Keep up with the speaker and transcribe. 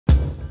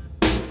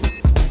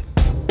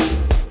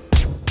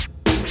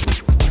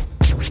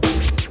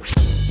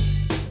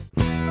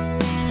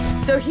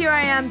So here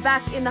I am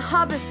back in the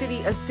harbour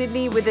city of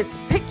Sydney with its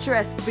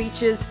picturesque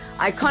beaches,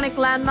 iconic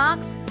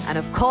landmarks, and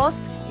of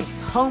course,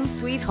 it's home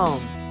sweet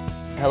home.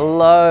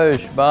 Hello,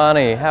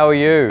 Shibani. How are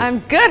you?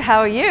 I'm good. How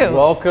are you?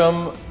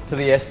 Welcome to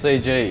the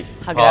SCG.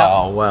 Hug it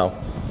out. Oh, wow.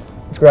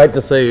 It's great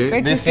to see you.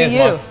 Great this to see is you.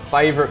 my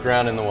favourite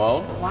ground in the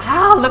world.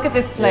 Wow, look at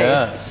this place.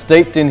 Yeah.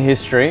 Steeped in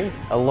history.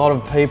 A lot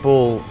of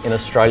people in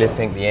Australia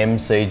think the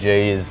MCG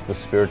is the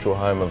spiritual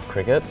home of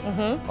cricket.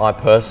 I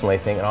personally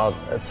think, and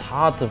it's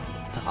hard to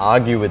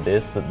argue with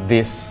this, that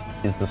this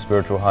is the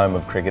spiritual home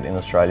of cricket in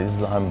Australia. This is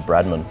the home of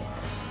Bradman.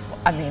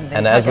 I mean,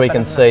 and as we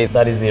can see,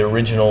 that is the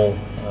original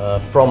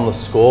from the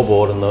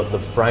scoreboard, and they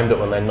framed it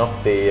when they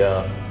knocked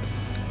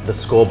the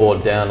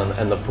scoreboard down,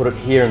 and they put it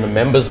here in the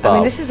members bar. I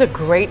mean, this is a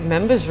great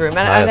members room.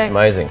 And it's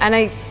amazing. And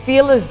I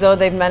feel as though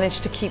they've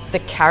managed to keep the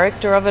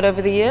character of it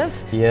over the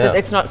years. Yeah. So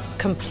it's not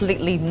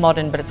completely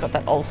modern, but it's got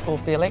that old school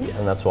feeling.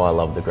 And that's why I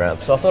love the ground.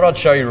 So I thought I'd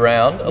show you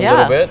around a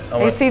little bit.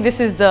 You see, this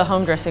is the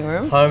home dressing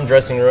room. Home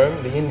dressing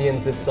room. The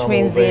Indians this summer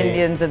Which means the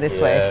Indians are this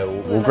way. Yeah,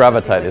 we'll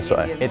gravitate this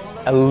way. It's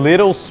a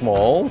little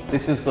small.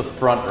 This is the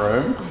front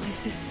room. Oh,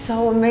 this is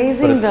so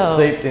amazing, but it's though.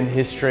 steeped in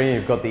history.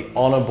 You've got the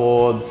honour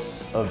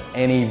boards of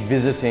any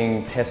visiting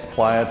Test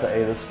player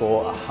to either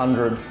score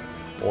 100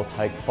 or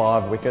take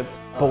 5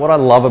 wickets. But what I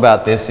love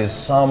about this is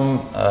some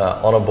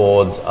honour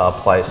boards are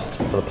placed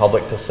for the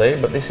public to see,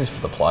 but this is for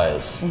the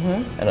players.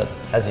 And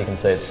as you can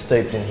see, it's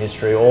steeped in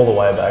history all the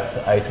way back to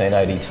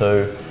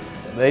 1882.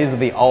 These are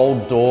the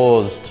old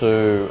doors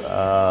to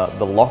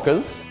the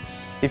lockers.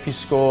 If you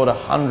scored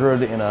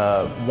 100 in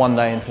a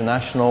one-day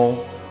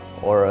international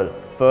or a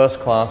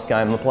first-class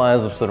game, the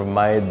players have sort of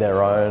made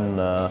their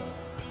own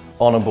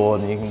honour board,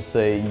 and you can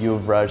see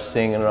Yuvraj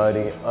Singh and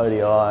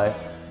ODI,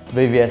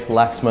 VVS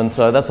Laxman.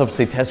 So that's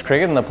obviously Test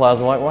cricket, and the players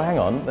were like, well, hang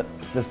on,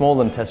 there's more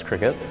than Test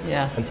cricket.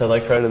 Yeah. And so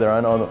they created their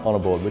own honour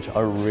board, which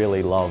I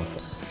really love.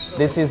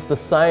 This is the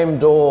same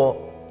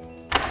door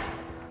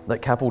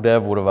that Kapil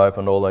Dev would have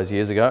opened all those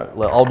years ago.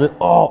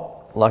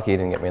 Lucky he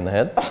didn't get me in the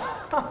head.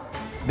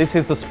 This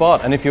is the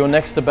spot, and if you were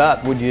next to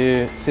bat, would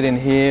you sit in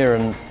here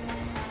and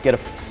get a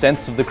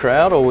sense of the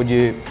crowd, or would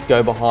you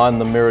go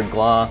behind the mirrored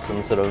glass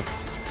and sort of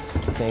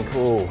think,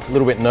 oh, a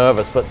little bit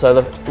nervous? But so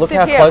look Sit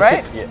how here, close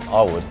right? yeah,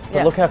 I would.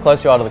 But look how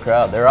close you are to the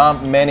crowd. There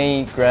aren't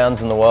many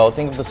grounds in the world.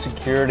 Think of the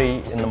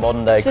security in the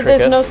modern day cricket. So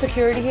there's no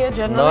security here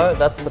generally? No,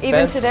 that's the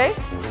Even fence. today?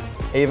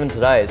 Even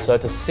today. So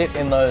to sit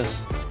in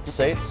those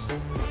seats,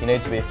 you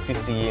need to be a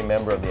 50-year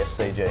member of the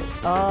SCG.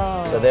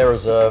 Oh. So they're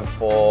reserved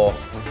for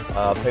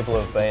people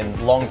who have been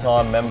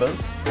long-time members.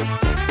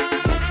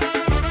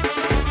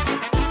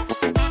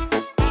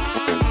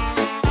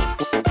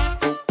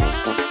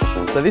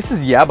 So this is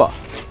Yabba.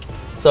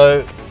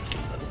 So,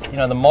 you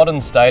know, the modern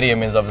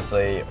stadium is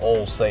obviously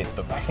all seats,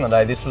 but back in the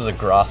day, this was a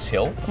grass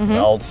hill. The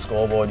old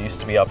scoreboard used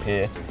to be up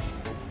here.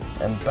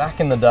 And back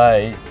in the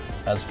day,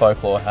 as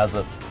folklore has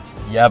it,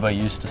 Yabba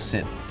used to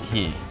sit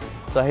here.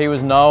 So he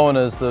was known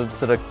as the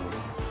sort of,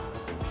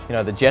 you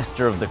know, the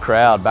jester of the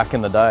crowd back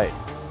in the day,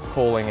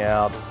 calling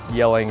out,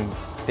 yelling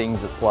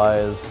things at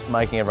players,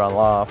 making everyone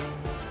laugh.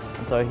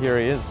 And so here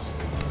he is.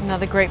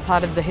 Another great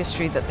part of the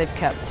history that they've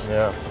kept.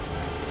 Yeah.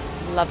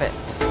 Love it.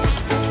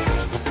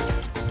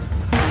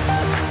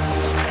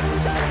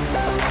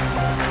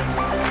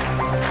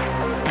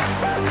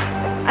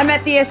 I'm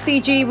at the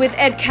SCG with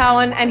Ed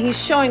Cowan, and he's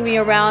showing me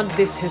around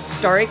this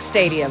historic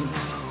stadium.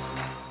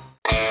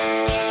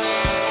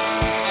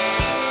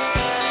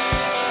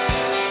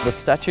 The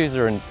statues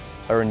are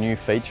a new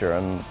feature,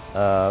 and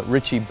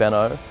Richie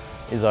Beno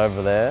is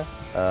over there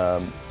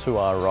to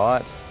our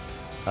right.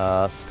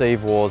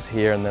 Steve Waugh's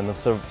here, and then they've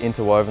sort of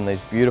interwoven these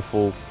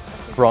beautiful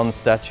bronze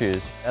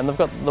statues, and they've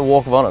got the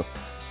Walk of Honours.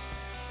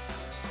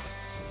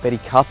 Betty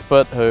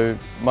Cuthbert, who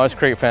most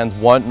cricket fans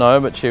won't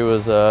know, but she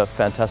was a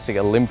fantastic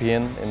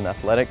Olympian in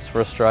athletics for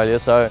Australia.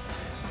 So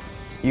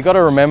you've got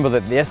to remember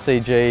that the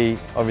SCG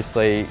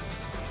obviously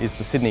is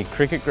the Sydney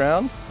cricket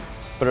ground,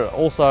 but it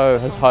also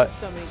has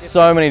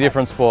so many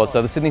different sports.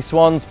 So the Sydney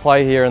Swans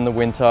play here in the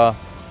winter.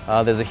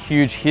 There's a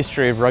huge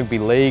history of rugby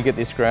league at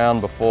this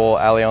ground before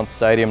Allianz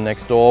Stadium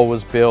next door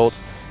was built.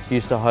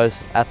 Used to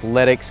host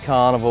athletics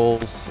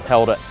carnivals,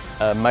 held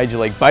a Major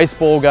League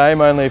Baseball game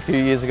only a few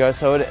years ago.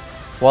 So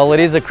while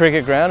it is a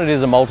cricket ground, it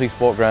is a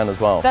multi-sport ground as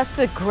well. That's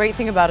the great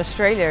thing about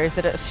Australia, is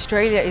that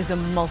Australia is a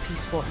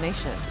multi-sport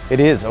nation. It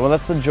is. Well,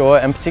 that's the joy,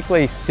 and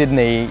particularly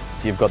Sydney,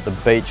 you've got the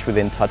beach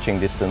within touching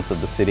distance of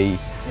the city.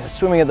 You know,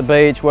 swimming at the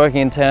beach, working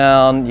in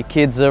town, your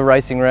kids are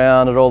racing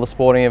around at all the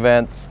sporting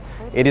events.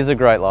 It is a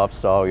great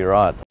lifestyle, you're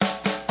right.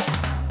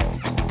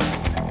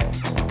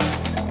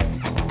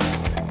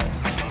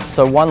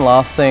 So one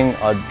last thing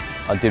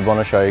I did want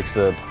to show you,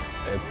 because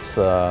it's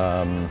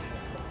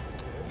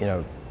you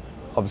know,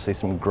 obviously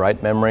some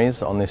great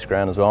memories on this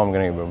ground as well. I'm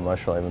getting a bit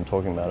emotional even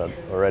talking about it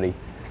already.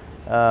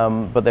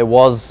 But there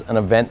was an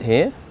event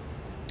here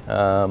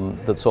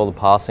that saw the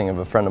passing of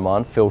a friend of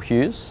mine, Phil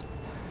Hughes,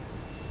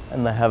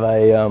 and they have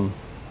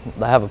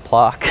a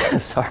plaque,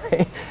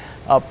 sorry,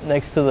 up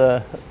next to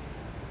the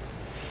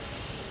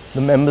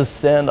members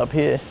stand up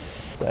here.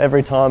 So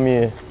every time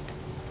you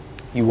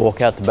you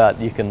walk out to bat,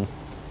 you can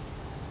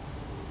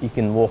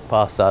walk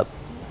past that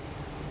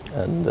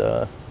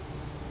and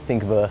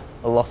think of a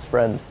lost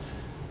friend.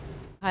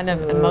 Kind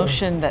of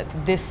emotion that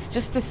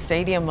just the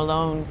stadium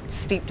alone,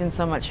 steeped in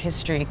so much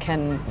history,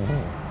 can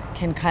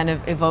kind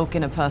of evoke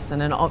in a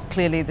person. And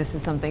clearly this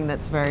is something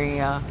that's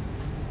very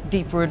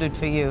deep-rooted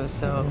for you.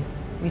 So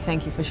we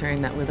thank you for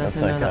sharing that with us.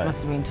 I know that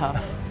must have been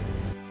tough.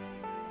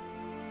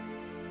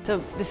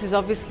 So this is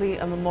obviously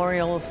a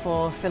memorial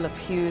for Philip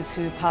Hughes,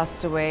 who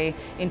passed away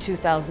in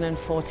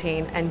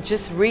 2014. And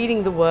just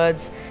reading the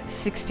words,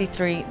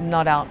 63,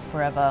 not out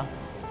forever,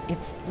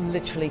 it's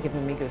literally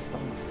given me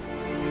goosebumps.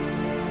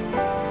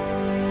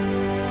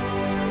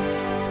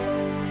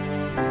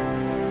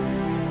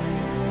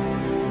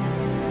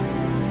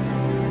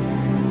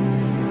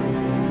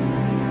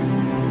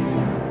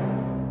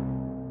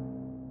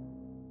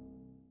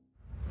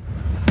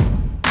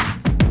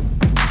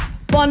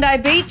 Bondi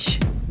Beach,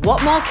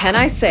 what more can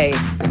I say?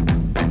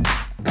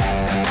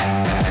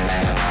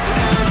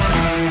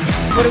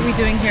 What are we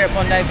doing here at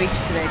Bondi Beach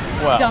today?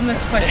 Well,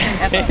 dumbest question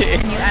ever.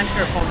 Can you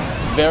answer it for me?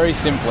 Very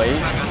simply,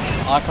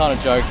 I kind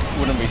of joked,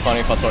 wouldn't it be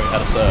funny if I taught you how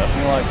to surf?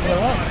 And you're like, all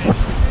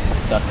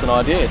right, that's an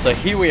idea. So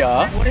here we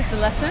are. What is the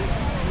lesson?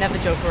 Never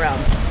joke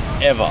around.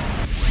 Ever.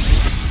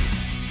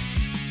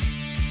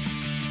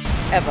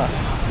 Ever.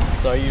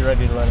 So are you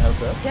ready to learn how to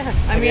surf? Yeah.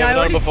 Have you ever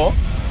done it before?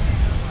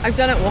 I've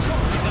done it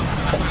once.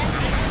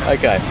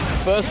 Okay,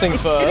 first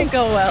things first. It didn't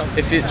go well.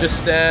 If you just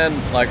stand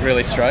like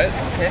really straight.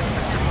 Okay.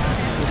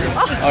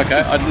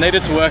 Okay, I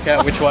needed to work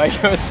out which way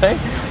you were saying.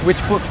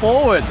 Which foot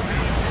forward.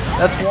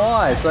 That's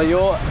why. So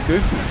you're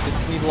goofy. Just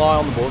can you lie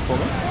on the board for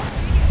me?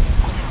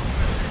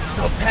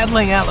 So we're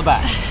paddling out the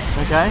back.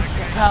 Okay. So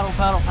paddle,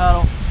 paddle,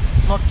 paddle.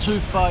 Not too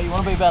far. You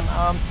want to be about an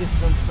arm's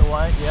distance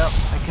away. Yep.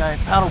 Okay.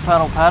 Paddle,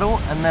 paddle, paddle.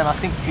 And then I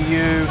think for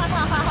you,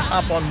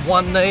 up on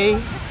one knee,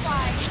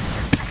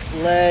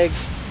 leg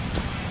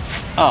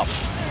up,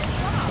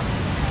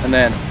 and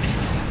then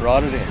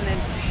ride it in. And then...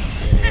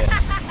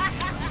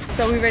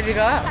 So are we ready to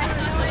go out?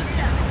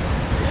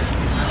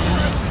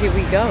 Here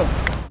we go.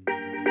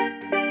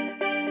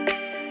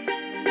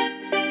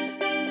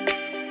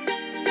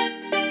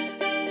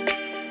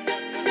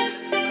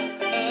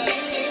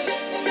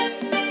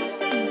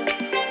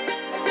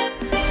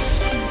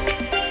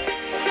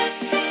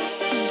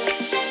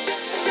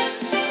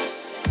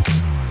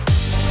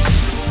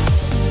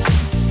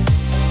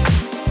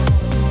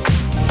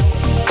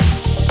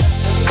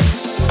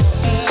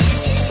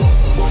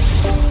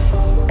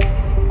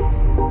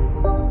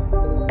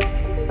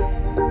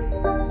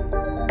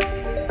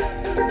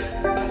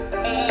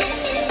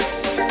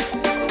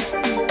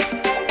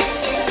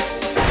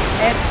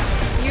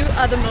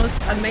 Are the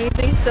most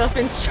amazing surf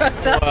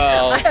instructor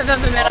I have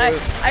ever met.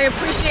 I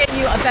appreciate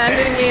you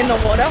abandoning me in the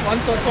water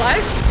once or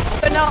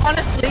twice. But no,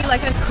 honestly,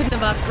 like I couldn't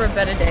have asked for a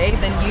better day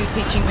than you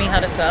teaching me how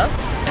to surf.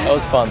 That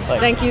was fun,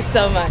 thanks. Thank you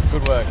so much.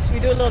 Good work. Should we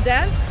do a little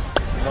dance?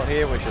 Not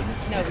here, we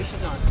shouldn't. No, we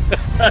should not.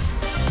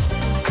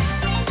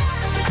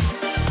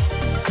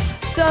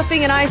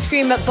 Surfing and ice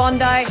cream at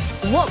Bondi,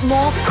 what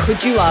more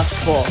could you ask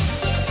for?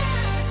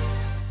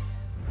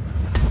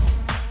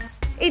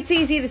 It's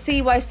easy to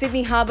see why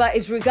Sydney Harbour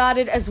is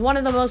regarded as one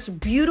of the most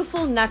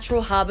beautiful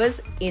natural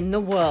harbours in the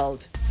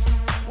world.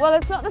 Well,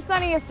 it's not the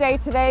sunniest day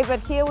today,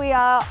 but here we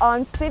are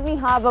on Sydney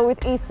Harbour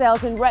with East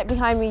Sails, and right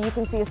behind me you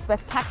can see a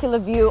spectacular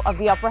view of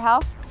the Opera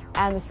House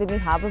and the Sydney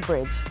Harbour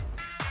Bridge.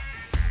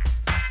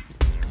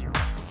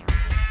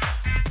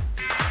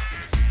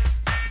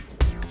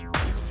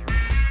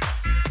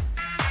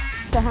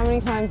 So how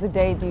many times a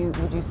day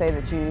would you say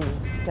that you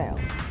sail?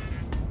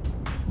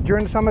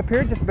 During the summer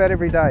period, just about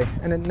every day,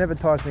 and it never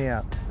tires me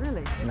out.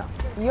 Really? No.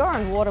 You're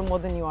on water more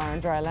than you are on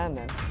dry land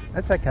then.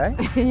 That's okay.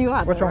 You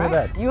are. What's wrong with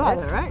that? You are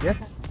there, right? Yes.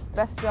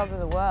 Best job in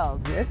the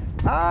world. Yes.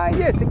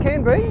 Yes, it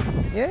can be.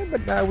 Yeah,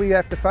 but we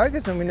have to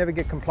focus and we never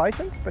get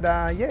complacent. But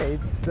yeah,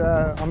 it's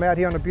I'm out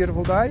here on a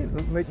beautiful day,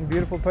 meeting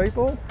beautiful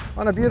people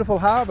on a beautiful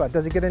harbour.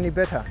 Does it get any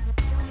better?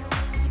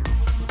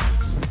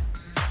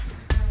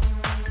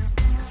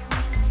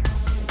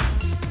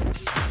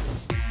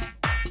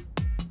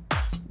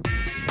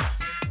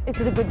 Is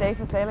it a good day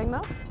for sailing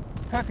though?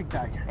 Perfect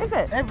day. Is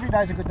it? Every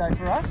day's a good day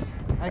for us.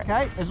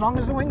 Okay, as long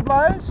as the wind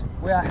blows,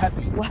 we are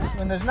happy. Wow.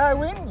 When there's no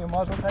wind, you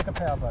might as well take a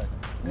powerboat.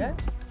 Yeah?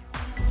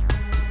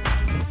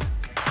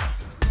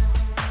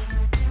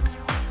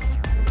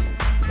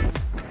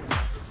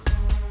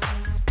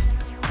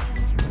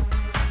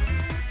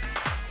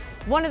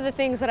 One of the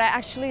things that I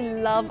actually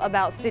love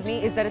about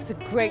Sydney is that it's a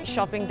great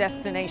shopping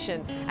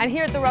destination. And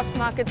here at the Rocks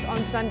Markets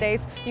on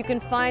Sundays, you can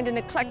find an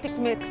eclectic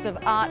mix of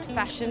art,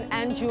 fashion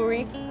and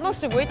jewellery,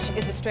 most of which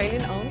is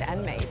Australian owned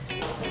and made.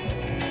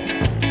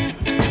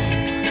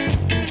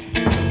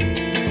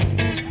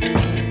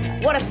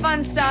 What a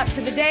fun start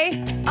to the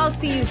day. I'll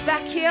see you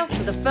back here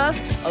for the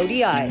first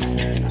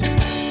ODI.